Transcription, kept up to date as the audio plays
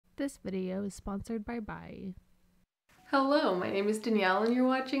This video is sponsored by Buyee. Hello, my name is Danielle and you're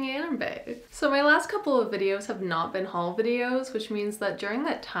watching Anime. So my last couple of videos have not been haul videos, which means that during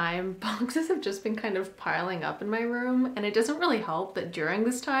that time, boxes have just been kind of piling up in my room, and it doesn't really help that during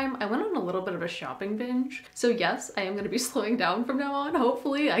this time, I went on a little bit of a shopping binge. So yes, I am going to be slowing down from now on,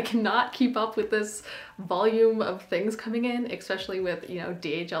 hopefully. I cannot keep up with this volume of things coming in, especially with, you know,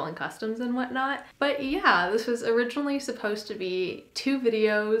 DHL and customs and whatnot. But yeah, this was originally supposed to be 2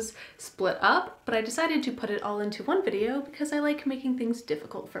 videos split up, but I decided to put it all into one video because I like making things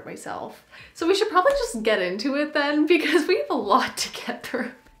difficult for myself. So we should probably just get into it then, because we have a lot to get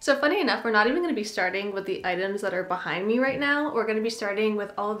through. So funny enough, we're not even going to be starting with the items that are behind me right now. We're going to be starting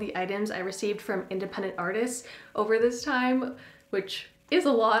with all of the items I received from independent artists over this time, which is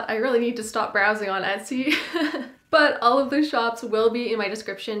a lot. I really need to stop browsing on Etsy. But all of the shops will be in my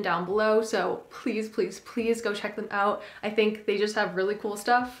description down below, so please, please, please go check them out. I think they just have really cool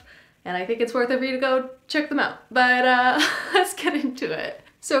stuff, and I think it's worth it for you to go check them out. But let's get into it.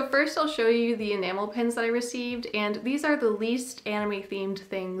 So first I'll show you the enamel pins that I received, and these are the least anime themed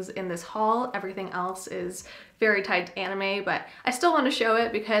things in this haul. Everything else is very tied to anime, but I still want to show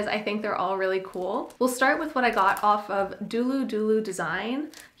it because I think they're all really cool. We'll start with what I got off of Dulu Design.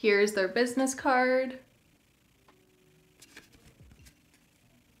 Here's their business card.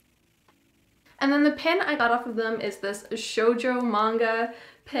 And then the pin I got off of them is this shoujo manga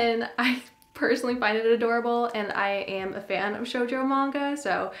pin. I personally find it adorable, and I am a fan of shoujo manga,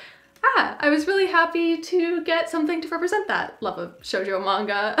 so I was really happy to get something to represent that love of shoujo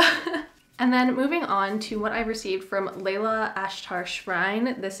manga. And then moving on to what I received from Layla Ashtar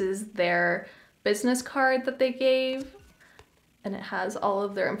Shrine. This is their business card that they gave, and it has all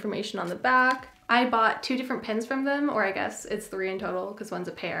of their information on the back. I bought 2 different pins from them, or I guess it's 3 in total because one's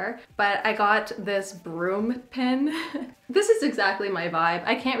a pair, but I got this broom pin. This is exactly my vibe.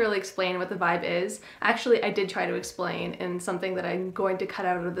 I can't really explain what the vibe is. Actually, I did try to explain in something that I'm going to cut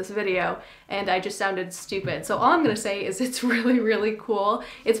out of this video, and I just sounded stupid. So all I'm gonna say is it's really, really cool.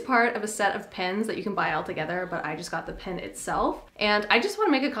 It's part of a set of pins that you can buy all together, but I just got the pin itself. And I just want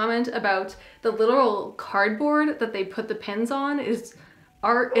to make a comment about the literal cardboard that they put the pins on is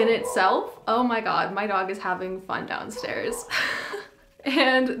art in itself. Oh my god, my dog is having fun downstairs.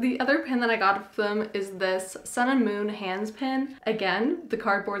 And the other pin that I got from them is this Sun and Moon hands pin. Again, the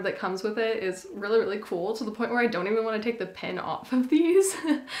cardboard that comes with it is really, really cool, to the point where I don't even want to take the pin off of these.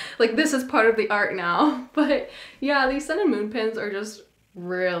 Like, this is part of the art now. But yeah, these Sun and Moon pins are just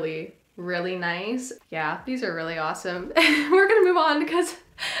really, really nice. Yeah, these are really awesome. We're gonna move on because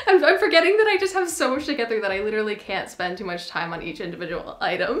I'm forgetting that I just have so much to get through that I literally can't spend too much time on each individual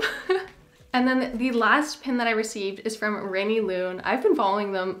item. And then the last pin that I received is from Rainy Loon. I've been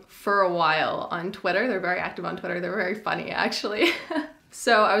following them for a while on Twitter. They're very active on Twitter. They're very funny, actually.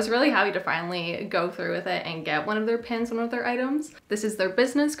 So I was really happy to finally go through with it and get one of their pins, one of their items. This is their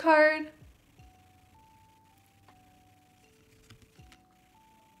business card.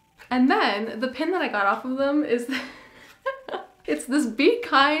 And then the pin that I got off of them is it's this Be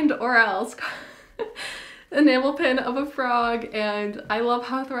Kind or Else enamel pin of a frog, and I love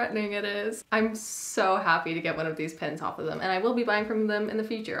how threatening it is. I'm so happy to get one of these pins off of them, and I will be buying from them in the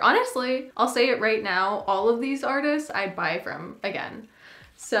future. Honestly, I'll say it right now, all of these artists I'd buy from again.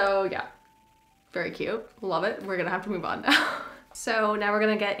 So yeah, very cute. Love it. We're gonna have to move on now. So now we're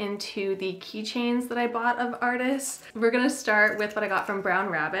gonna get into the keychains that I bought of artists. We're gonna start with what I got from Brown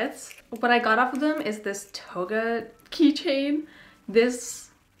Rabbits. What I got off of them is this toga keychain. This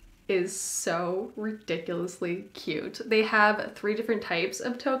is so ridiculously cute. They have 3 different types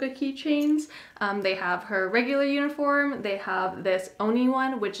of toga keychains. They have her regular uniform, they have this Oni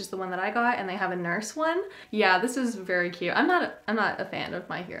one, which is the one that I got, and they have a nurse one. Yeah, this is very cute. I'm not a fan of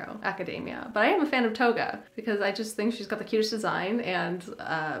My Hero Academia, but I am a fan of Toga because I just think she's got the cutest design, and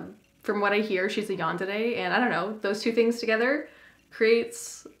from what I hear, she's a yandere, and I don't know, those 2 things together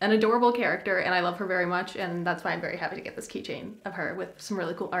creates an adorable character, and I love her very much, and that's why I'm very happy to get this keychain of her with some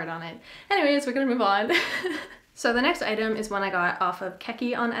really cool art on it. Anyways, we're gonna move on. So the next item is one I got off of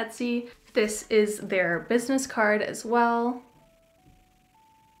Keki on Etsy. This is their business card as well.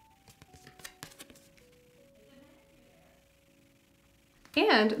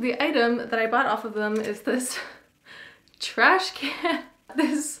 And the item that I bought off of them is this trash can.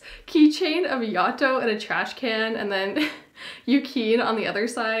 This keychain of Yato in a trash can, and then Yukine on the other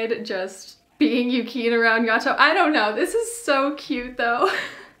side just being Yukine around Yato. I don't know, this is so cute though.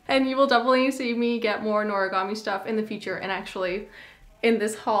 And you will definitely see me get more Noragami stuff in the future, and actually in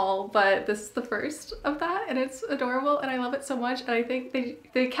this haul, but this is the first of that, and it's adorable and I love it so much, and I think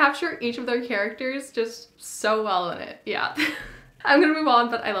they capture each of their characters just so well in it. Yeah. I'm gonna move on,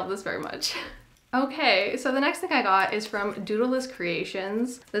 but I love this very much. Okay, so the next thing I got is from Doodleless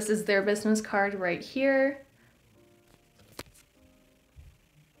Creations. This is their business card right here.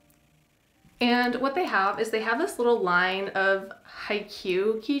 And what they have is they have this little line of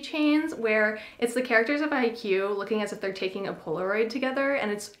Haikyuu keychains where it's the characters of Haikyuu looking as if they're taking a Polaroid together,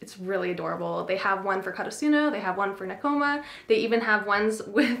 and it's really adorable. They have one for Karasuno, they have one for Nekoma, they even have ones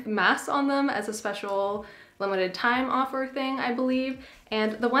with masks on them as a special limited time offer thing, I believe.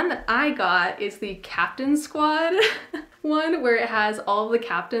 And the one that I got is the Captain Squad one, where it has all of the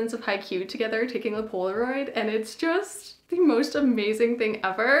captains of Haikyuu together taking a Polaroid, and it's just the most amazing thing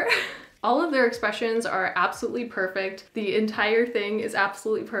ever. All of their expressions are absolutely perfect. The entire thing is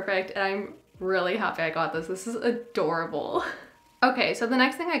absolutely perfect, and I'm really happy I got this. This is adorable. Okay, so the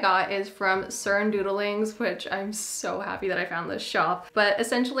next thing I got is from CERN Doodlings, which I'm so happy that I found this shop. But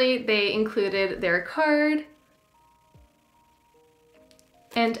essentially, they included their card,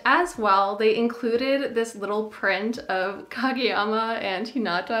 and as well, they included this little print of Kageyama and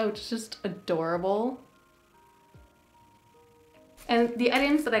Hinata, which is just adorable. And the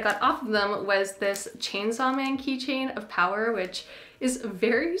items that I got off of them was this Chainsaw Man keychain of power, which is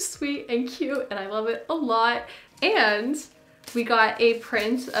very sweet and cute, and I love it a lot. And we got a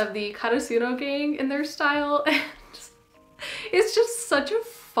print of the Karasuno gang in their style, and it's just such a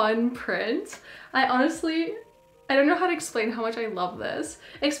fun print. I don't know how to explain how much I love this,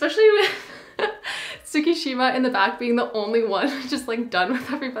 especially with Tsukishima in the back being the only one just like done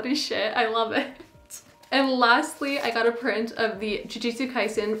with everybody's shit. I love it. And lastly, I got a print of the Jujutsu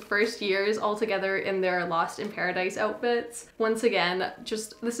Kaisen first years all together in their Lost in Paradise outfits. Once again,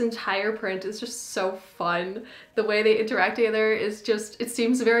 just this entire print is just so fun. The way they interact together is just, it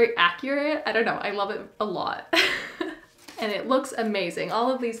seems very accurate. I don't know, I love it a lot. And it looks amazing. All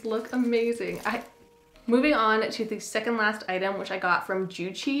of these look amazing. Moving on to the second last item, which I got from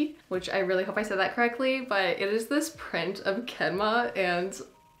Juchi, which I really hope I said that correctly, but it is this print of Kenma, and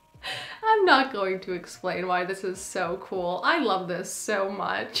I'm not going to explain why this is so cool. I love this so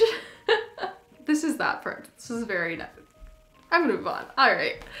much. This is that print. This is very nice. I'm gonna move on. All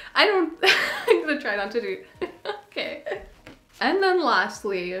right. I'm gonna try not to do okay. And then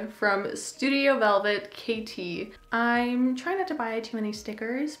lastly, from Studio Velvet KT, I'm trying not to buy too many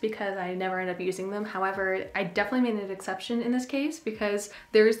stickers because I never end up using them. However, I definitely made an exception in this case because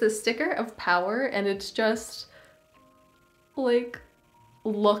there's this sticker of power, and it's just like,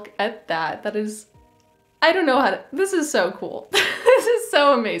 look at that. That is, I don't know how to, this is so cool. This is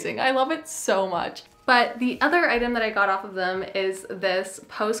so amazing. I love it so much. But the other item that I got off of them is this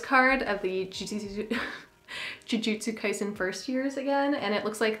postcard of the Jujutsu Kaisen first years again, and it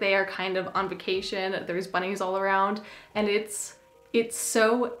looks like they are kind of on vacation. There's bunnies all around, and it's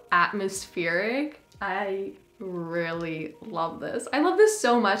so atmospheric. I really love this. I love this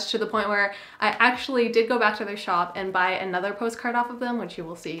so much to the point where I actually did go back to their shop and buy another postcard off of them, which you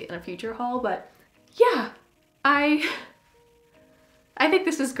will see in a future haul. But yeah, I think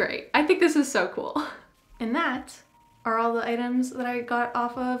this is great. I think this is so cool. And that are all the items that I got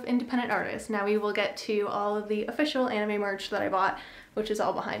off of independent artists. Now we will get to all of the official anime merch that I bought, which is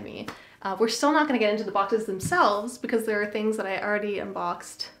all behind me. We're still not gonna get into the boxes themselves because there are things that I already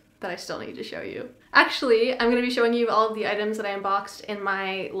unboxed that I still need to show you. Actually, I'm gonna be showing you all of the items that I unboxed in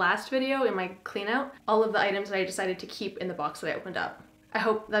my last video, in my clean out. All of the items that I decided to keep in the box that I opened up. I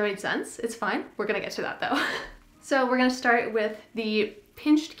hope that made sense. It's fine. We're gonna get to that though. So we're gonna start with the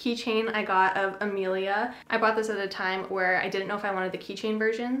pinched keychain I got of Amelia. I bought this at a time where I didn't know if I wanted the keychain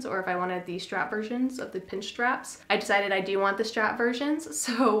versions or if I wanted the strap versions of the pinch straps. I decided I do want the strap versions,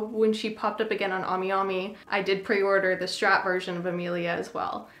 so when she popped up again on Ami, I did pre-order the strap version of Amelia as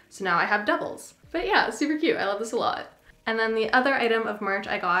well. So now I have doubles. But yeah, super cute. I love this a lot. And then the other item of merch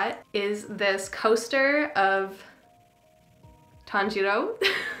I got is this coaster of Tanjiro.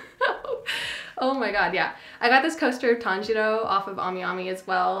 Oh my god, yeah. I got this coaster of Tanjiro off of Ami as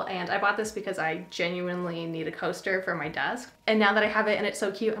well, and I bought this because I genuinely need a coaster for my desk. And now that I have it and it's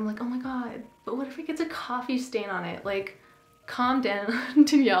so cute, I'm like, oh my god, but what if it gets a coffee stain on it? Like, calm down,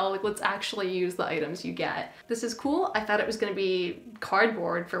 Danielle, like, let's actually use the items you get. This is cool. I thought it was gonna be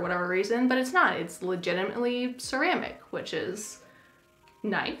cardboard for whatever reason, but it's not. It's legitimately ceramic, which is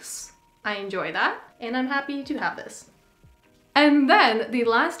nice. I enjoy that, and I'm happy to have this. And then the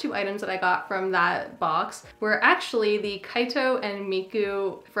last two items that I got from that box were actually the Kaito and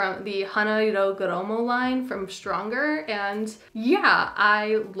Miku from the Hanairogoromo line from Stonger, and yeah,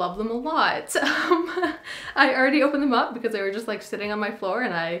 I love them a lot. I already opened them up because they were just like sitting on my floor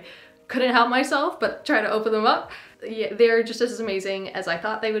and I couldn't help myself but try to open them up. yeah, they're just as amazing as I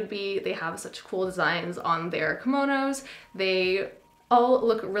thought they would be. They have such cool designs on their kimonos. They all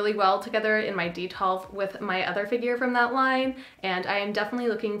look really well together in my D12 with my other figure from that line, and I am definitely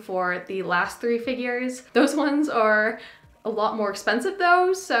looking for the last 3 figures. Those ones are a lot more expensive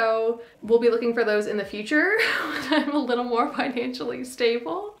though, so we'll be looking for those in the future when I'm a little more financially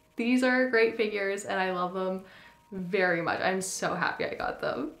stable. These are great figures and I love them very much. I'm so happy I got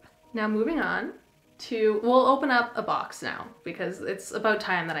them. Now moving on to, we'll open up a box now because it's about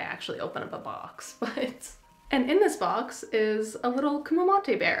time that I actually open up a box, and in this box is a little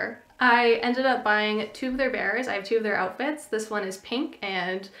Kumamate bear. I ended up buying 2 of their bears. I have 2 of their outfits. This one is pink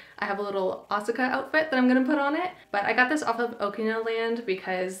and I have a little Asuka outfit that I'm gonna put on it. But I got this off of Okinawa Land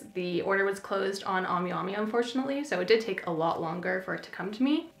because the order was closed on Omiyami, unfortunately, so it did take a lot longer for it to come to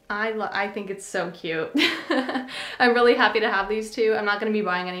me. I think it's so cute. I'm really happy to have these 2. I'm not gonna be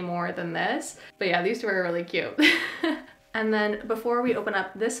buying any more than this, but yeah, these 2 are really cute. And then before we open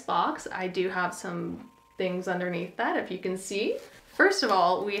up this box, I do have some things underneath that, if you can see. First of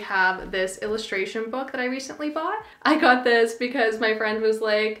all, we have this illustration book that I recently bought. I got this because my friend was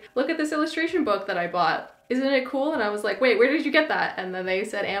like, look at this illustration book that I bought. Isn't it cool? And I was like, wait, where did you get that? And then they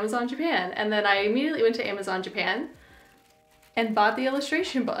said Amazon Japan. And then I immediately went to Amazon Japan and bought the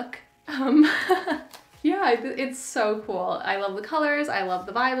illustration book. Yeah, it's so cool. I love the colors, I love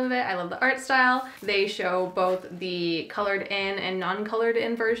the vibe of it, I love the art style. They show both the colored in and non-colored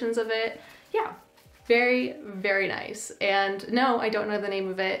in versions of it. Yeah. Very, very nice. And no, I don't know the name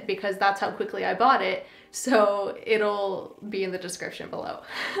of it because that's how quickly I bought it, so it'll be in the description below.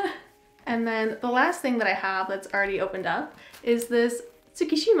 And then the last thing that I have that's already opened up is this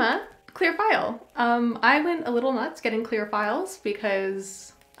Tsukishima clear file. I went a little nuts getting clear files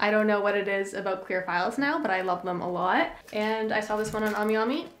because I don't know what it is about clear files now, but I love them a lot. And I saw this one on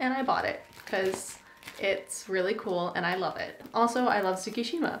Omiyami and I bought it because it's really cool and I love it. Also, I love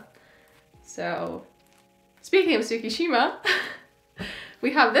Tsukishima. So speaking of Tsukishima,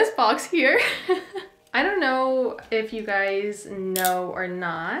 we have this box here. I don't know if you guys know or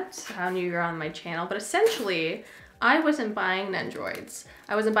not how new you're on my channel, but essentially I wasn't buying Nendoroids.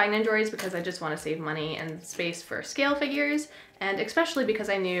 I wasn't buying Nendoroids because I just want to save money and space for scale figures, and especially because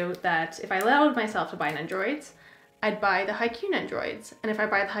I knew that if I allowed myself to buy Nendoroids, I'd buy the Haikyuu Nendoroids. And if I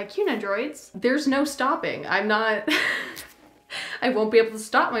buy the Haikyuu Nendoroids, there's no stopping. I won't be able to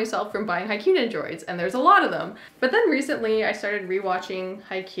stop myself from buying Haikyuu Nendoroids, and there's a lot of them. But then recently I started rewatching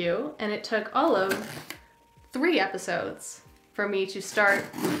Haikyuu, and it took all of 3 episodes for me to start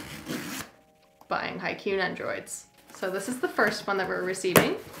buying Haikyuu Nendoroids. So this is the first one that we're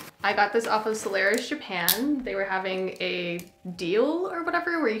receiving. I got this off of Solaris Japan. They were having a deal or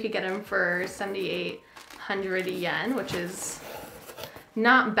whatever where you could get them for 7,800 yen, which is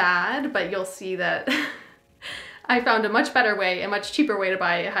not bad, but you'll see that I found a much better way, a much cheaper way to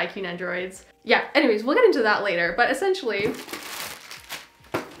buy Haikyuu Nendoroids. Yeah, anyways, we'll get into that later, but essentially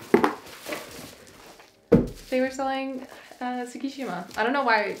they were selling Tsukishima. I don't know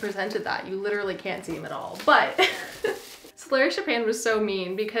why I presented that. You literally can't see them at all, but Solaris Japan was so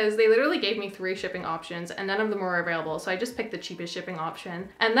mean because they literally gave me 3 shipping options and none of them were available, so I just picked the cheapest shipping option.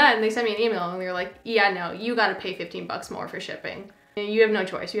 And then they sent me an email and they were like, yeah, no, you gotta pay 15 bucks more for shipping. You have no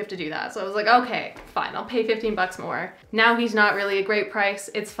choice, you have to do that. So I was like, okay, fine, I'll pay 15 bucks more. Now he's not really a great price,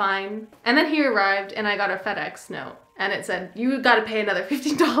 it's fine. And then he arrived and I got a FedEx note and it said, you gotta pay another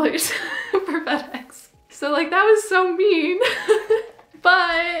 $15 for FedEx. So like, that was so mean. But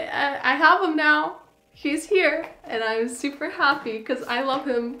I have him now. He's here and I'm super happy because I love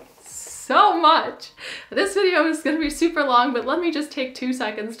him so much. This video is gonna be super long, but let me just take 2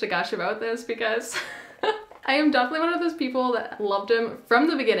 seconds to gush about this because I am definitely one of those people that loved him from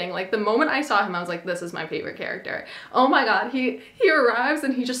the beginning. Like the moment I saw him, I was like, this is my favorite character. Oh my god, he arrives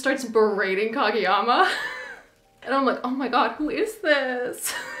and he just starts berating Kageyama. And I'm like, oh my god, who is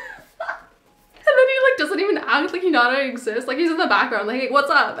this? And then he like doesn't even act like he not exists. Like he's in the background, like, hey,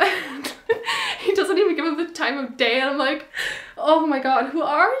 what's up? He doesn't even give him the time of day. And I'm like, oh my god, who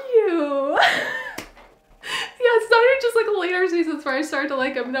are you? Yeah, it's not even just like later seasons where I started to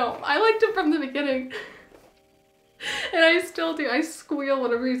like him. No, I liked him from the beginning. And I still do. I squeal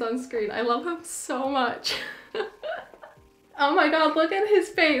whenever he's on screen. I love him so much. Oh my god, look at his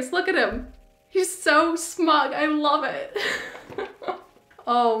face. Look at him. He's so smug. I love it.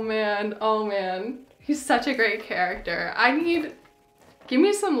 Oh man, oh man. He's such a great character. Give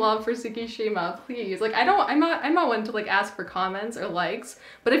me some love for Tsukishima, please. Like I'm not one to like ask for comments or likes,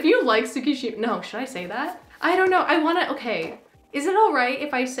 but if you like Tsukishima, no, should I say that? I don't know. Okay. Is it all right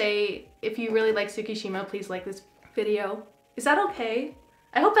if I say, if you really like Tsukishima, please like this video? Is that okay?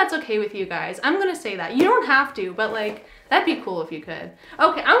 I hope that's okay with you guys. I'm gonna say that. You don't have to, but like, that'd be cool if you could.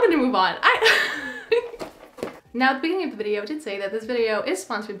 Okay, I'm gonna move on. Now, at the beginning of the video, I did say that this video is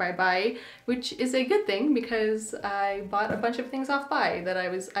sponsored by Buyee, which is a good thing because I bought a bunch of things off Buyee that I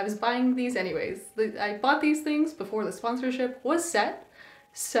was buying these anyways. I bought these things before the sponsorship was set,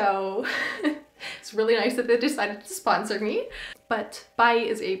 so it's really nice that they decided to sponsor me. But Buyee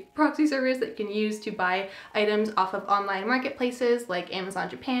is a proxy service that you can use to buy items off of online marketplaces like Amazon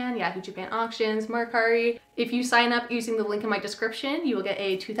Japan, Yahoo Japan Auctions, Mercari. If you sign up using the link in my description, you will get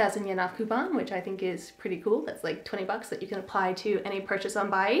a 2,000 yen off coupon, which I think is pretty cool. That's like 20 bucks that you can apply to any purchase on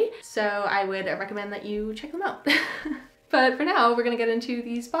Buyee. So I would recommend that you check them out. But for now, we're gonna get into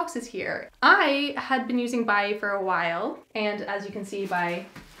these boxes here. I had been using Buyee for a while, and as you can see by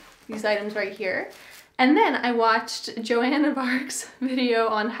these items right here. And then I watched Joanna Bark's video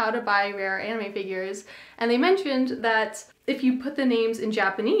on how to buy rare anime figures, and they mentioned that if you put the names in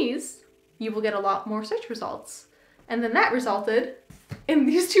Japanese, you will get a lot more search results. And then that resulted in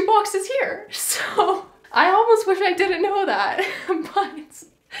these two boxes here. So I almost wish I didn't know that, but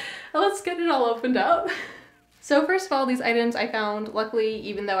let's get it all opened up. So first of all, these items I found, luckily,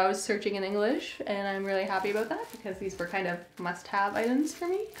 even though I was searching in English, and I'm really happy about that because these were kind of must-have items for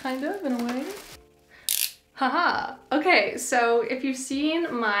me, kind of, in a way. Haha. Okay, so if you've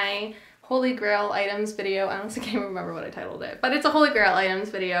seen my Holy Grail items video, I honestly can't remember what I titled it, but it's a Holy Grail items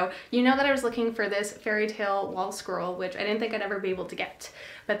video, you know that I was looking for this fairy tale wall scroll, which I didn't think I'd ever be able to get.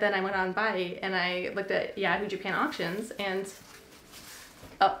 But then I went on Buyee and I looked at Yahoo Japan Auctions and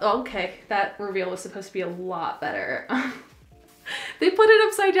okay, that reveal was supposed to be a lot better. They put it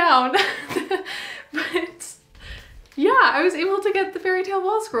upside down. But yeah, I was able to get the fairy tale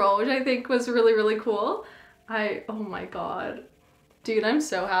wall scroll, which I think was really, really cool. Oh my god. Dude, I'm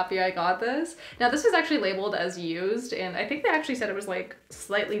so happy I got this. Now this was actually labeled as used, and I think they actually said it was like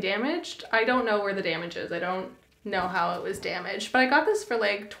slightly damaged. I don't know where the damage is. I don't know how it was damaged, but I got this for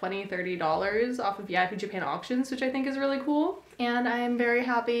like $20, $30 off of Yahoo Japan Auctions, which I think is really cool. And I am very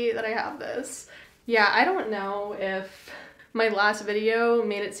happy that I have this. Yeah, I don't know if my last video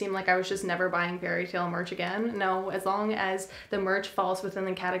made it seem like I was just never buying fairy tale merch again. No, as long as the merch falls within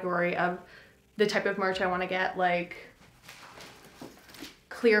the category of the type of merch I want to get, like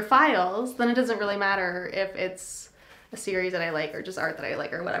clear files, then it doesn't really matter if it's a series that I like or just art that I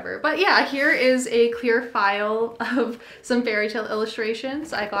like or whatever. But yeah, here is a clear file of some fairy tale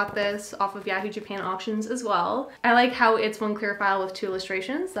illustrations. I got this off of Yahoo Japan Auctions as well. I like how it's one clear file with 2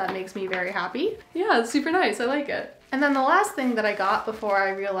 illustrations. That makes me very happy. Yeah, it's super nice. I like it. And then the last thing that I got before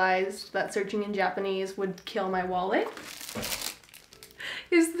I realized that searching in Japanese would kill my wallet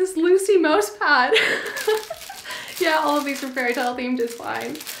is this Lucy mouse pad. Yeah, all of these are fairy tale themed, it's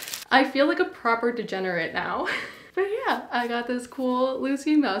fine. I feel like a proper degenerate now. But yeah, I got this cool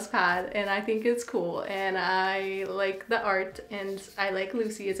Lucy mouse pad and I think it's cool and I like the art and I like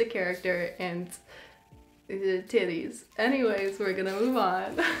Lucy as a character and the titties. Anyways, we're gonna move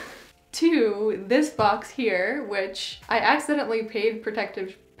on to this box here, which I accidentally paid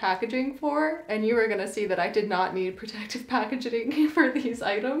protective packaging for, and you are gonna see that I did not need protective packaging for these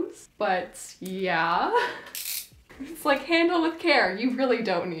items. But yeah. It's like handle with care. You really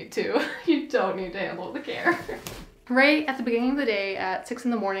don't need to. You don't need to handle with care. Right at the beginning of the day at 6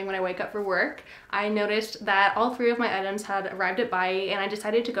 in the morning when I wake up for work, I noticed that all 3 of my items had arrived at Buyee and I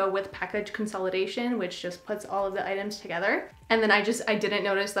decided to go with package consolidation, which just puts all of the items together. And then I didn't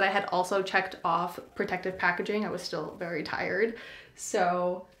notice that I had also checked off protective packaging. I was still very tired.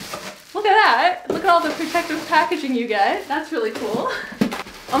 So look at that. Look at all the protective packaging you get. That's really cool.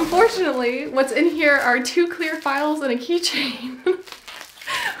 Unfortunately, what's in here are 2 clear files and a keychain,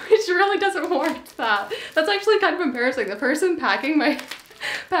 which really doesn't warrant that. That's actually kind of embarrassing. The person packing my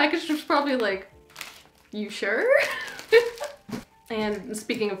package was probably like, you sure? And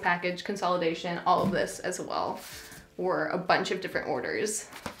speaking of package consolidation, all of this as well were a bunch of different orders.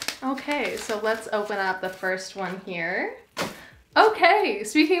 Okay, so let's open up the first one here. Okay,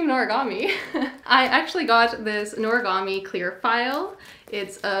 speaking of Noragami, I actually got this Noragami clear file.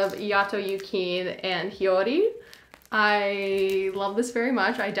 It's of Yato Yukin and Hiyori. I love this very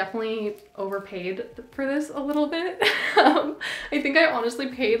much. I definitely overpaid for this a little bit. I think I honestly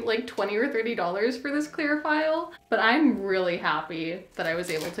paid like $20 or $30 for this clear file, but I'm really happy that I was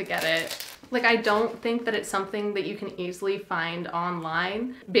able to get it. Like, I don't think that it's something that you can easily find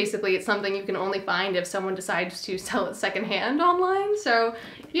online. Basically, it's something you can only find if someone decides to sell it secondhand online. So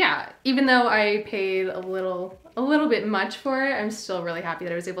yeah, even though I paid a little bit much for it, I'm still really happy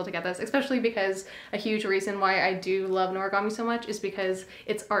that I was able to get this, especially because a huge reason why I do love Noragami so much is because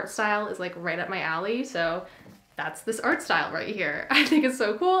its art style is like right up my alley. So that's this art style right here. I think it's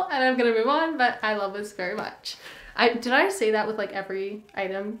so cool and I'm gonna move on, but I love this very much. Did I say that with like every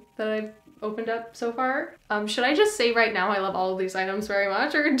item that I've opened up so far? Should I just say right now I love all of these items very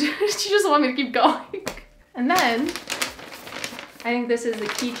much, or do you just want me to keep going? And then I think this is the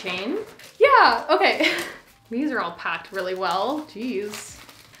keychain. Yeah, okay. These are all packed really well. Jeez.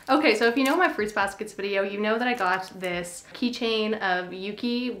 Okay, so if you know my Fruits Baskets video, you know that I got this keychain of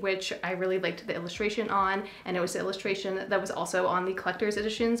Yuki, which I really liked the illustration on, and it was the illustration that was also on the collector's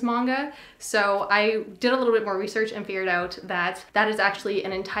editions manga. So I did a little bit more research and figured out that that is actually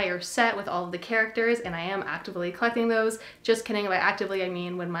an entire set with all of the characters, and I am actively collecting those. Just kidding, by actively I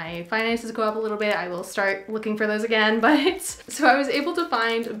mean when my finances go up a little bit, I will start looking for those again. But so I was able to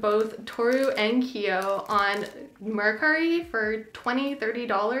find both Toru and Kyo on Mercari for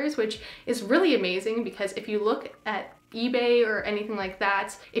 $20–30, which is really amazing because if you look at eBay or anything like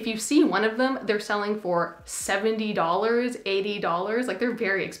that, if you see one of them, they're selling for $70, $80, like they're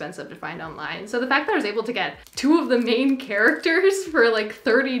very expensive to find online. So the fact that I was able to get two of the main characters for like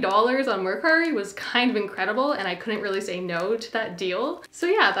 $30 on Mercari was kind of incredible, and I couldn't really say no to that deal. So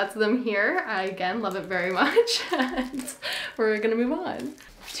yeah, that's them here. I again love it very much, and we're gonna move on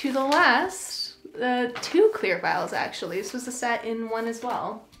to the last two clear files. Actually, this was a set in one as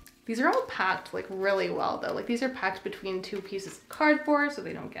well. These are all packed like really well though. Like these are packed between two pieces of cardboard so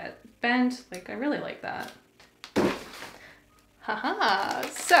they don't get bent. Like I really like that. Haha.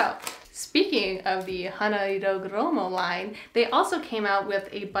 So speaking of the Hanairogoromo line, they also came out with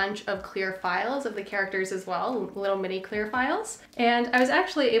a bunch of clear files of the characters as well, little mini clear files. And I was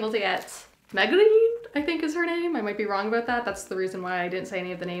actually able to get Megarine, I think is her name. I might be wrong about that. That's the reason why I didn't say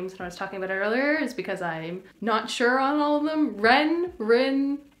any of the names when I was talking about it earlier, is because I'm not sure on all of them.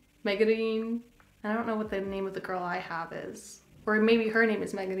 Rin, Megarine. I don't know what the name of the girl I have is. Or maybe her name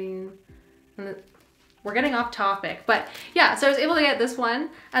is Megarine. And we're getting off topic. But yeah, so I was able to get this one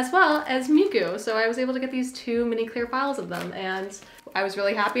as well as Miku. So I was able to get these two mini clear files of them, and I was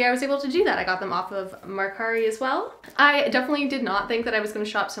really happy I was able to do that. I got them off of Mercari as well. I definitely did not think that I was going to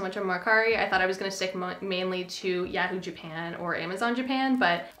shop so much on Mercari. I thought I was going to stick mainly to Yahoo Japan or Amazon Japan,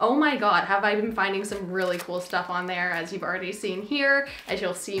 but oh my god, have I been finding some really cool stuff on there, as you've already seen here, as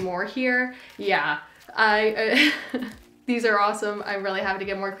you'll see more here. Yeah, these are awesome. I'm really happy to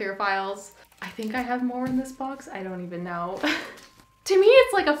get more clear files. I think I have more in this box. I don't even know. To me,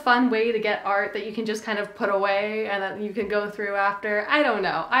 it's like a fun way to get art that you can just kind of put away and that you can go through after. I don't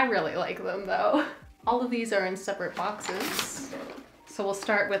know. I really like them though. All of these are in separate boxes. So we'll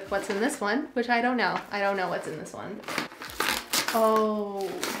start with what's in this one, which I don't know. I don't know what's in this one. Oh.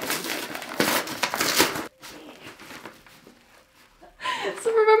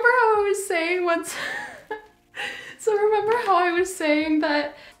 So remember how I was saying once... So remember how I was saying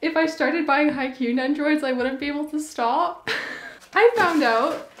that if I started buying Haikyuu Nendoroids, I wouldn't be able to stop? I found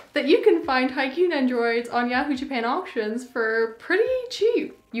out that you can find Haikyuu Nendoroids on Yahoo Japan auctions for pretty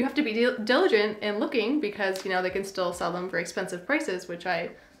cheap. You have to be diligent in looking because, you know, they can still sell them for expensive prices, which I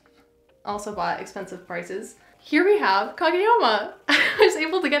also bought expensive prices. Here we have Kageyama. I was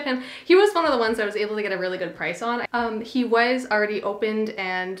able to get him. He was one of the ones I was able to get a really good price on. He was already opened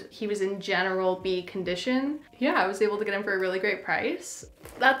and he was in general B condition. Yeah, I was able to get him for a really great price.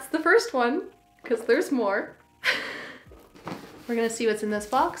 That's the first one, because there's more. We're gonna see what's in this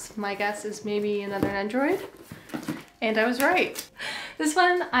box. My guess is maybe another Nendoroid. And I was right. This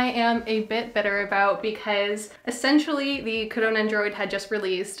one I am a bit bitter about because essentially the Kuro Nendoroid had just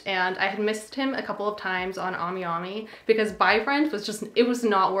released and I had missed him a couple of times on Ummmmmm because Boyfriend was just, it was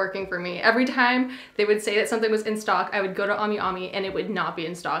not working for me. Every time they would say that something was in stock, I would go to Ummmmmm and it would not be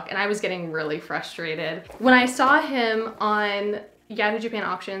in stock, and I was getting really frustrated. When I saw him on Yahoo Japan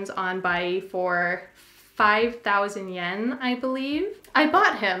auctions on Buyee for 5,000 yen, I believe, I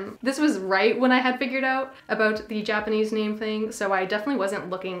bought him. This was right when I had figured out about the Japanese name thing, so I definitely wasn't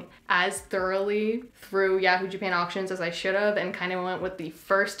looking as thoroughly through Yahoo Japan auctions as I should have, and kind of went with the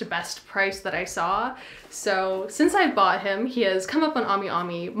first best price that I saw. So since I bought him, he has come up on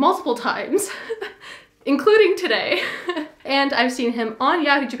Ummmmmm multiple times, including today. And I've seen him on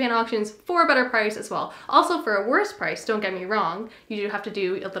Yahoo Japan auctions for a better price as well. Also for a worse price, don't get me wrong. You do have to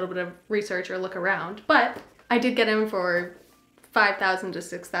do a little bit of research or look around, but I did get him for 5,000 to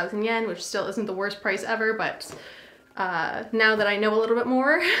 6,000 yen, which still isn't the worst price ever, but now that I know a little bit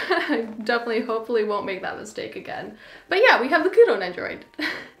more, I definitely hopefully won't make that mistake again. But yeah, we have the Kuro Nendoroid.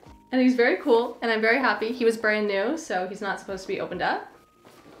 And he's very cool, and I'm very happy. He was brand new, so he's not supposed to be opened up.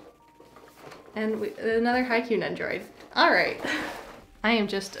 And another Haikyuu Nendoroid. Alright. I am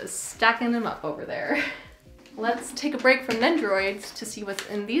just stacking them up over there. Let's take a break from Nendoroids to see what's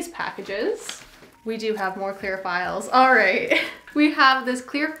in these packages. We do have more clear files. All right. We have this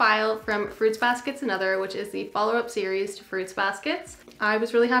clear file from Fruits Baskets and Other, which is the follow-up series to Fruits Baskets. I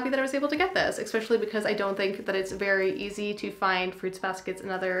was really happy that I was able to get this, especially because I don't think that it's very easy to find Fruits Baskets and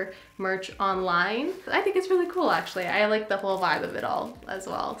Other merch online. I think it's really cool, actually. I like the whole vibe of it all as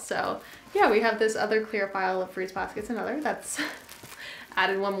well. So yeah, we have this other clear file of Fruits Baskets and Other. That's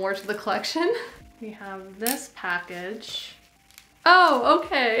added one more to the collection. We have this package. Oh,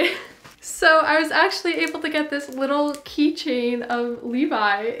 okay. So I was actually able to get this little keychain of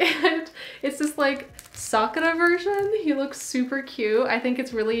Levi, and it's this like Sakura version. He looks super cute. I think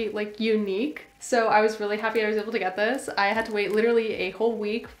it's really like unique. So I was really happy I was able to get this. I had to wait literally a whole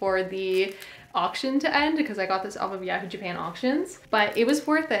week for the auction to end because I got this off of Yahoo Japan auctions, but it was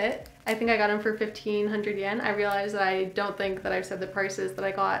worth it. I think I got him for 1,500 yen. I realized that I don't think that I've said the prices that I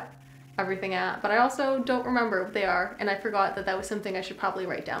got everything at, but I also don't remember what they are, and I forgot that that was something I should probably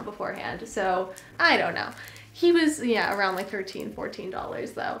write down beforehand, so I don't know. He was, yeah, around like $13,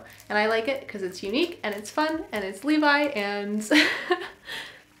 $14 though, and I like it because it's unique and it's fun and it's Levi, and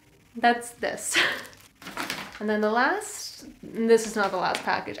that's this. And then the last, this is not the last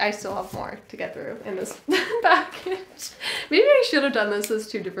package. I still have more to get through in this package. Maybe I should have done this as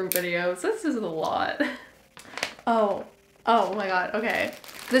 2 different videos. This is a lot. Oh my god, okay.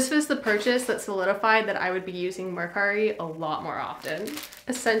 This was the purchase that solidified that I would be using Mercari a lot more often.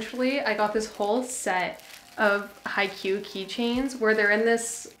 Essentially, I got this whole set of Haikyuu keychains where they're in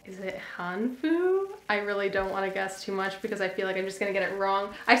this, is it Hanfu? I really don't want to guess too much because I feel like I'm just gonna get it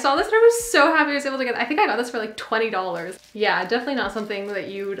wrong. I saw this and I was so happy I was able to get it. I think I got this for like $20. Yeah, definitely not something that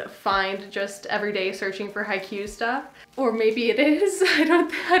you'd find just every day searching for Haikyuu stuff. Or maybe it is. I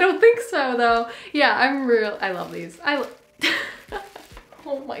don't think so though. Yeah, I love these.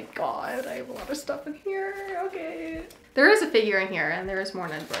 Oh my god, I have a lot of stuff in here. Okay. There is a figure in here and there is more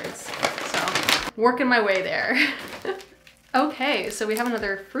Nendoroids. So, working my way there. Okay, so we have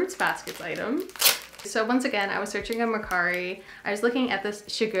another Fruits Baskets item. So once again, I was searching on Mercari. I was looking at this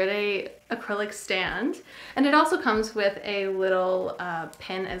Shigure acrylic stand, and it also comes with a little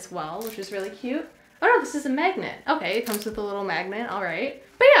pin as well, which is really cute. Oh no, this is a magnet. Okay, it comes with a little magnet, all right.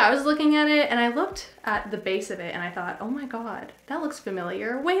 But yeah, I was looking at it and I looked at the base of it and I thought, oh my god, that looks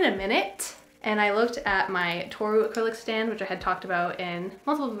familiar. Wait a minute. And I looked at my Toru acrylic stand, which I had talked about in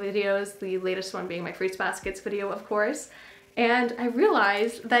multiple videos, the latest one being my Fruits Baskets video, of course. And I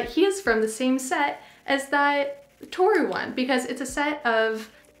realized that he is from the same set as that Toru one, because it's a set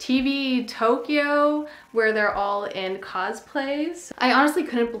of TV Tokyo where they're all in cosplays. I honestly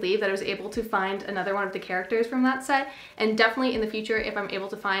couldn't believe that I was able to find another one of the characters from that set, and definitely in the future, if I'm able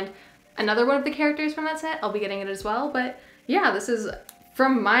to find another one of the characters from that set, I'll be getting it as well. But yeah, this is,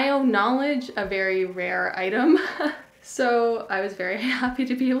 from my own knowledge, a very rare item. So I was very happy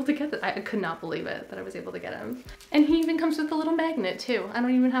to be able to get that. I could not believe it that I was able to get him. And he even comes with a little magnet too. I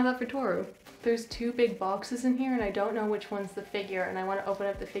don't even have that for Toru. There's 2 big boxes in here and I don't know which one's the figure, and I want to open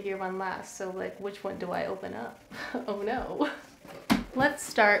up the figure one last. So like, which one do I open up? Oh no. Let's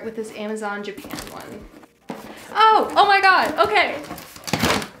start with this Amazon Japan one. Oh my god, okay.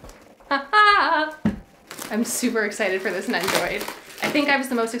 I'm super excited for this Nendoroid. I think I was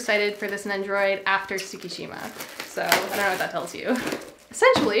the most excited for this Nendoroid after Tsukishima. So I don't know what that tells you.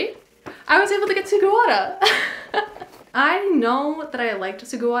 Essentially, I was able to get Sugawara. I know that I liked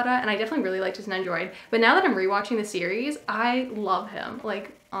Sugawara and I definitely really liked his Nendoroid, but now that I'm rewatching the series, I love him.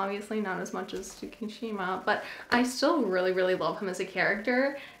 Like, obviously not as much as Tsukishima, but I still really love him as a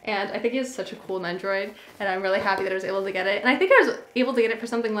character, and I think he has such a cool Nendoroid, and I'm really happy that I was able to get it. And I think I was able to get it for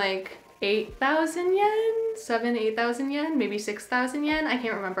something like 8,000 yen? 8,000 yen? Maybe 6,000 yen? I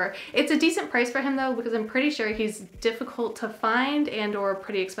can't remember. It's a decent price for him though, because I'm pretty sure he's difficult to find and or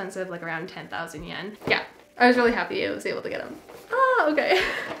pretty expensive, like around 10,000 yen. Yeah, I was really happy I was able to get him. Ah, okay.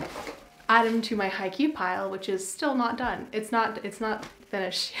 Add him to my Haikyuu pile, which is still not done. It's not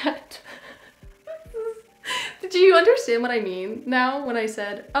finished yet. Do you understand what I mean now when I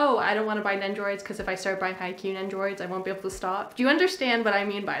said, oh, I don't want to buy Nendoroids because if I start buying Haikyuu Nendoroids, I won't be able to stop? Do you understand what I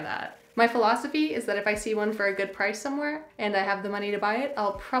mean by that? My philosophy is that if I see one for a good price somewhere and I have the money to buy it,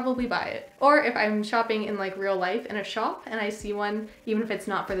 I'll probably buy it. Or if I'm shopping in like real life in a shop and I see one, even if it's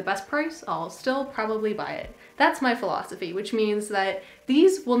not for the best price, I'll still probably buy it. That's my philosophy, which means that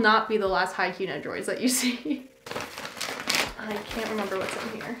these will not be the last Haikyuu Nendoroids that you see. I can't remember what's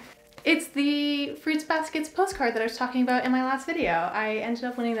in here. It's the Fruits Baskets postcard that I was talking about in my last video. I ended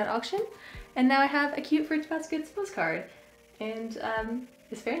up winning that auction and now I have a cute Fruits Baskets postcard. And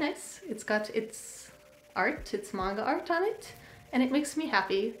it's very nice. It's got its art, its manga art on it, and it makes me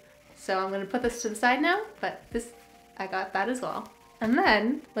happy. So I'm gonna put this to the side now, but I got that as well. And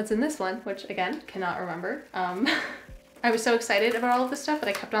then what's in this one, which again, cannot remember. I was so excited about all of this stuff that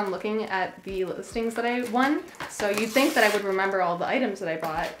I kept on looking at the listings that I won. So you'd think that I would remember all the items that I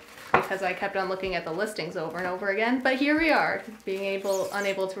bought because I kept on looking at the listings over and over again. But here we are,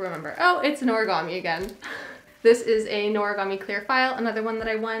 unable to remember. Oh, it's an origami again. This is a Norigami clear file, another one that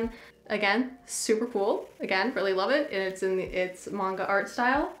I won. Again, super cool. Again, really love it. And it's in its manga art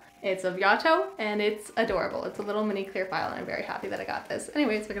style. It's of Yato and it's adorable. It's a little mini clear file and I'm very happy that I got this.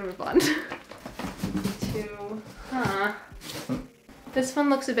 Anyways, we're gonna move on to, this one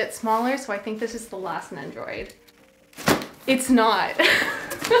looks a bit smaller, so I think this is the last Nendoroid. It's not.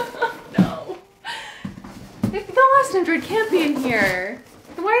 No. The last Nendoroid can't be in here.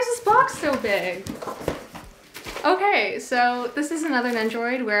 Why is this box so big? Okay, so this is another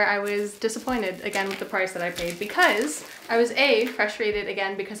Nendoroid where I was disappointed again with the price that I paid because I was A, frustrated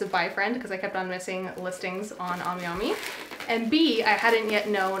again because of Boyfriend because I kept on missing listings on Ummmmmm, and B, I hadn't yet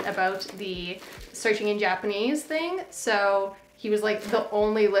known about the searching in Japanese thing, so he was like the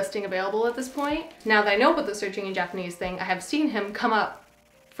only listing available at this point. Now that I know about the searching in Japanese thing, I have seen him come up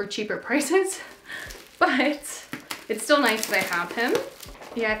for cheaper prices, but it's still nice that I have him.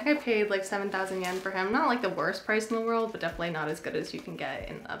 Yeah, I think I paid like 7,000 yen for him. Not like the worst price in the world, but definitely not as good as you can get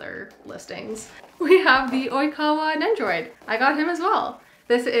in other listings. We have the Oikawa Nendoroid. I got him as well.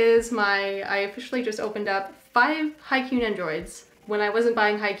 This is I officially just opened up 5 Haikyuu Nendoroids when I wasn't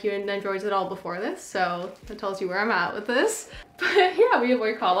buying Haikyuu Nendoroids at all before this, so that tells you where I'm at with this. But yeah, we have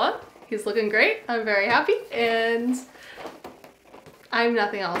Oikawa. He's looking great. I'm very happy, and I have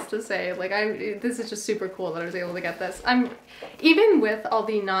nothing else to say. Like, this is just super cool that I was able to get this. Even with all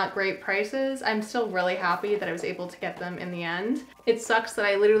the not great prices, I'm still really happy that I was able to get them in the end. It sucks that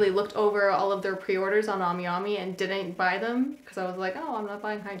I literally looked over all of their pre-orders on Ummmmmm and didn't buy them because I was like, oh, I'm not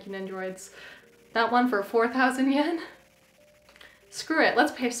buying Haikyuu Nendoroids. That one for 4,000 yen? Screw it,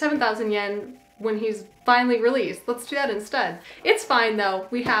 let's pay 7,000 yen when he's finally released. Let's do that instead. It's fine though,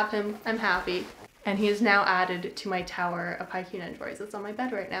 we have him, I'm happy. And he is now added to my tower of Haikyuu Nendoroids that's on my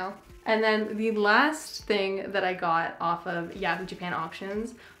bed right now. And then the last thing that I got off of Yahoo Japan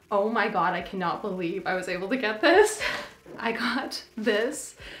auctions, oh my god, I cannot believe I was able to get this. I got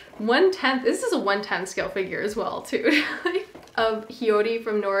this 1/10, this is a 1/10 scale figure as well too, of Hiyori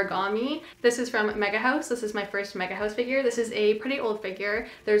from Norigami. This is from Mega House. This is my first Mega House figure. This is a pretty old figure.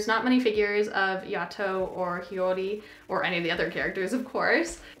 There's not many figures of Yato or Hiyori or any of the other characters, of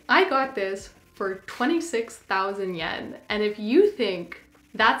course. I got this for 26,000 yen. And if you think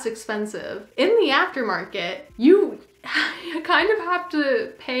that's expensive, in the aftermarket, you kind of have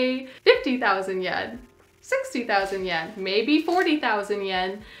to pay 50,000 yen, 60,000 yen, maybe 40,000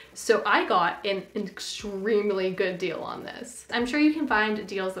 yen. So I got an extremely good deal on this. I'm sure you can find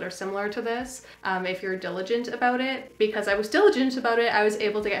deals that are similar to this if you're diligent about it. Because I was diligent about it, I was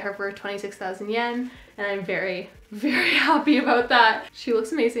able to get her for 26,000 yen, and I'm very, very happy about that. She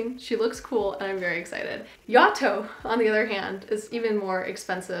looks amazing, she looks cool, and I'm very excited. Yato, on the other hand, is even more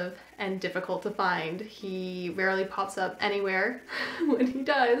expensive and difficult to find. He rarely pops up anywhere when he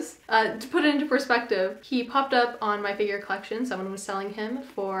does. To put it into perspective, he popped up on MyFigureCollection. Someone was selling him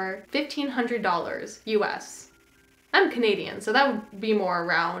for $1,500 US. I'm Canadian, so that would be more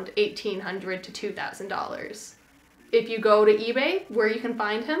around $1,800 to $2,000. If you go to eBay, where you can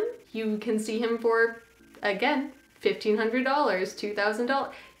find him, you can see him for, again, $1,500,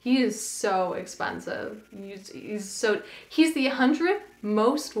 $2,000. He is so expensive. He's the 100th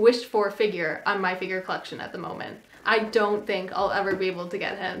most wished for figure on MyFigureCollection at the moment. I don't think I'll ever be able to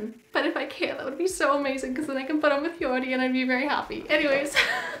get him. But if I can, that would be so amazing because then I can put him with Hiyori and I'd be very happy. Anyways.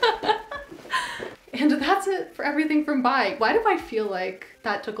 And that's it for everything from Buyee. Why do I feel like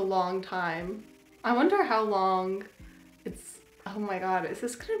that took a long time? I wonder how long it's, oh my god, is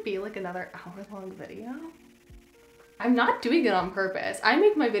this gonna be like another hour-long video? I'm not doing it on purpose. I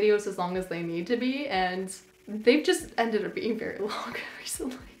make my videos as long as they need to be, and they've just ended up being very long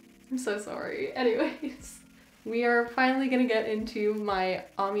recently. I'm so sorry. Anyways, we are finally gonna get into my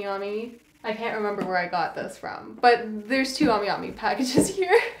Ummmmmm. I can't remember where I got this from, but there's 2 Ummmmmm packages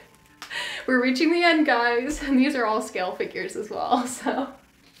here. We're reaching the end, guys, and these are all scale figures as well, so.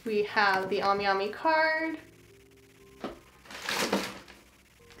 We have the Ummmmmm card.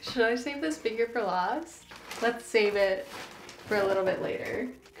 Should I save this figure for last? Let's save it for a little bit later.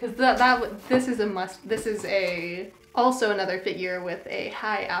 Because this is a must. This is also another figure with a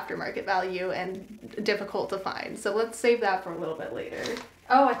high aftermarket value and difficult to find. So let's save that for a little bit later.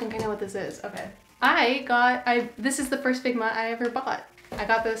 Oh, I think I know what this is. Okay. This is the first Figma I ever bought. I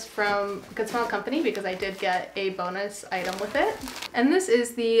got this from Good Smile Company because I did get a bonus item with it. And this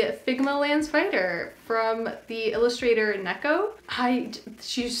is the Figma Lance Fighter from the illustrator Neko.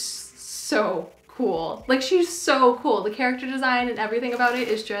 She's so cool. Like, she's so cool. The character design and everything about it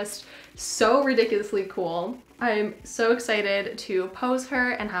is just so ridiculously cool. I'm so excited to pose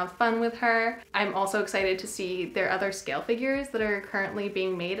her and have fun with her. I'm also excited to see their other scale figures that are currently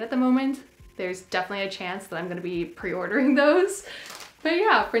being made at the moment. There's definitely a chance that I'm gonna be pre-ordering those. But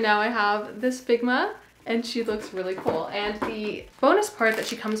yeah, for now I have this Figma and she looks really cool. And the bonus part that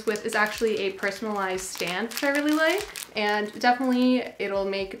she comes with is actually a personalized stand, which I really like. And definitely it'll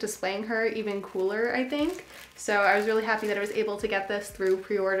make displaying her even cooler, I think. So I was really happy that I was able to get this through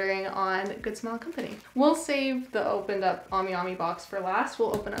pre-ordering on Good Smile Company. We'll save the opened up Ummmmmm box for last.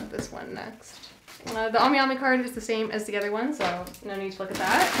 We'll open up this one next. The Ummmmmm card is the same as the other one, so no need to look at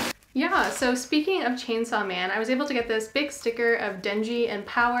that. Yeah, so speaking of Chainsaw Man, I was able to get this big sticker of Denji and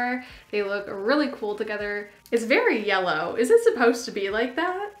Power. They look really cool together. It's very yellow. Is it supposed to be like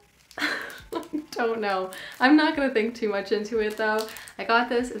that? I don't know. I'm not gonna think too much into it though. I got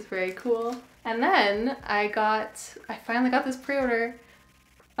this, it's very cool. And then I finally got this pre-order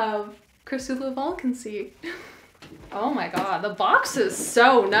of Chrysula Volcansy. Oh my god, the box is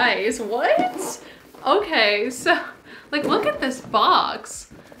so nice. What? Okay, so like look at this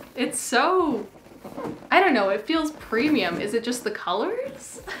box. It's so, I don't know, it feels premium. Is it just the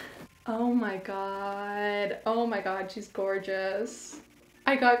colors? Oh my god, she's gorgeous.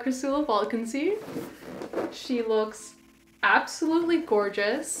 I got Chrysula Volcansy. She looks absolutely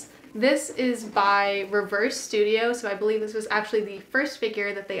gorgeous. This is by Reverse Studio, so I believe this was actually the first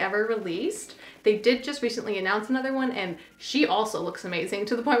figure that they ever released. They did just recently announce another one, and she also looks amazing,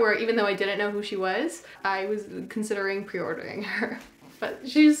 to the point where even though I didn't know who she was, I was considering pre-ordering her. But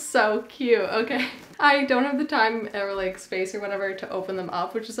she's so cute. Okay, I don't have the time or like space or whatever to open them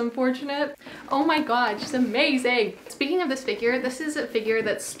up, which is unfortunate. Oh my god, she's amazing. Speaking of this figure, this is a figure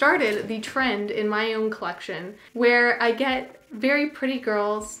that started the trend in my own collection, where I get very pretty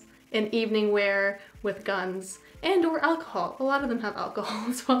girls in evening wear with guns and or alcohol. A lot of them have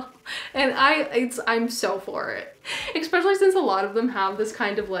alcohol as well. And I'm so for it. Especially since a lot of them have this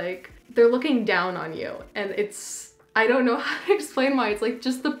kind of like, they're looking down on you, and I don't know how to explain why. It's like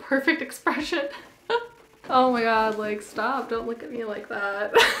just the perfect expression. Oh my god, like stop, don't look at me like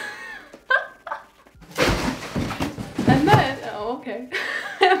that. And then, oh okay.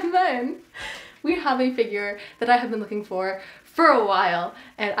 And then we have a figure that I have been looking for a while,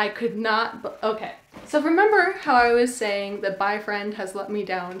 and I could not, okay. So remember how I was saying that Buyee Friend has let me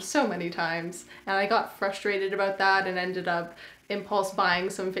down so many times, and I got frustrated about that and ended up impulse buying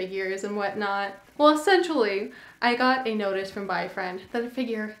some figures and whatnot? Well, essentially, I got a notice from Buyee Friend that a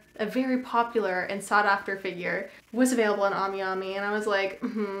figure, a very popular and sought after figure, was available on Ummmmmm, and I was like,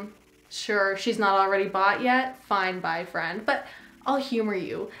 sure, she's not already bought yet? Fine, Buyee Friend, but I'll humor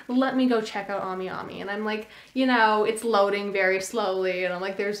you. Let me go check out Ummmmmm. And I'm like, you know, it's loading very slowly, and I'm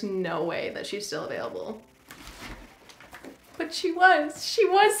like, there's no way that she's still available. But she was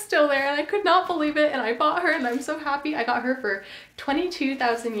still there, and I could not believe it, and I bought her, and I'm so happy. I got her for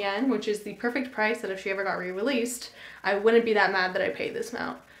 22,000 yen, which is the perfect price that if she ever got re-released, I wouldn't be that mad that I paid this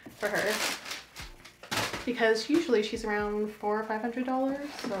amount for her. Because usually she's around $400 or $500,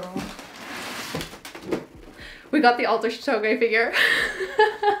 so. We got the Alter Shitoge figure.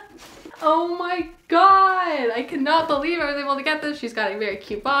 Oh my god! I cannot believe I was able to get this. She's got a very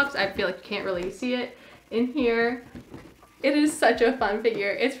cute box. I feel like you can't really see it in here. It is such a fun figure.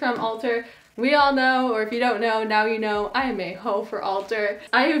 It's from Alter. We all know, or if you don't know, now you know, I am a hoe for Alter.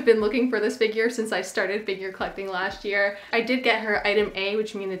 I have been looking for this figure since I started figure collecting last year. I did get her item A,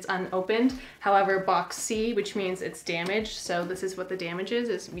 which means it's unopened. However, box C, which means it's damaged. So this is what the damage is,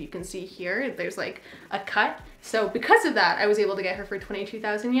 as you can see here. There's like a cut. So because of that, I was able to get her for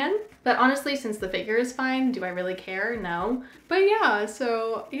 22,000 yen. But honestly, since the figure is fine, do I really care? No. But yeah,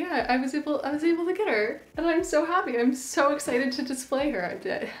 so yeah, I was able to get her, and I'm so happy. I'm so excited to display her.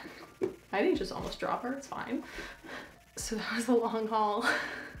 I didn't just almost drop her, it's fine. So that was a long haul.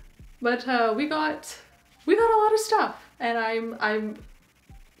 But we got a lot of stuff, and I'm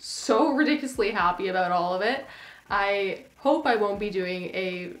so ridiculously happy about all of it. I hope I won't be doing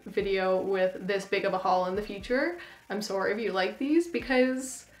a video with this big of a haul in the future. I'm sorry if you like these,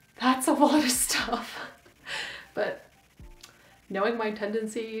 because that's a lot of stuff. But knowing my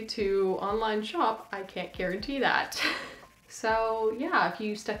tendency to online shop, I can't guarantee that. So yeah, if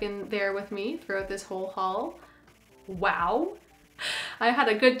you stuck in there with me throughout this whole haul, wow. I had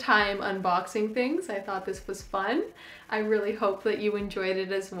a good time unboxing things. I thought this was fun. I really hope that you enjoyed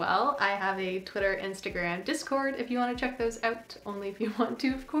it as well. I have a Twitter, Instagram, Discord if you want to check those out, only if you want to,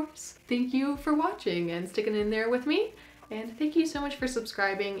 of course. Thank you for watching and sticking in there with me, and thank you so much for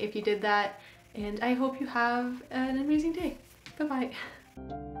subscribing if you did that, and I hope you have an amazing day. Bye-bye.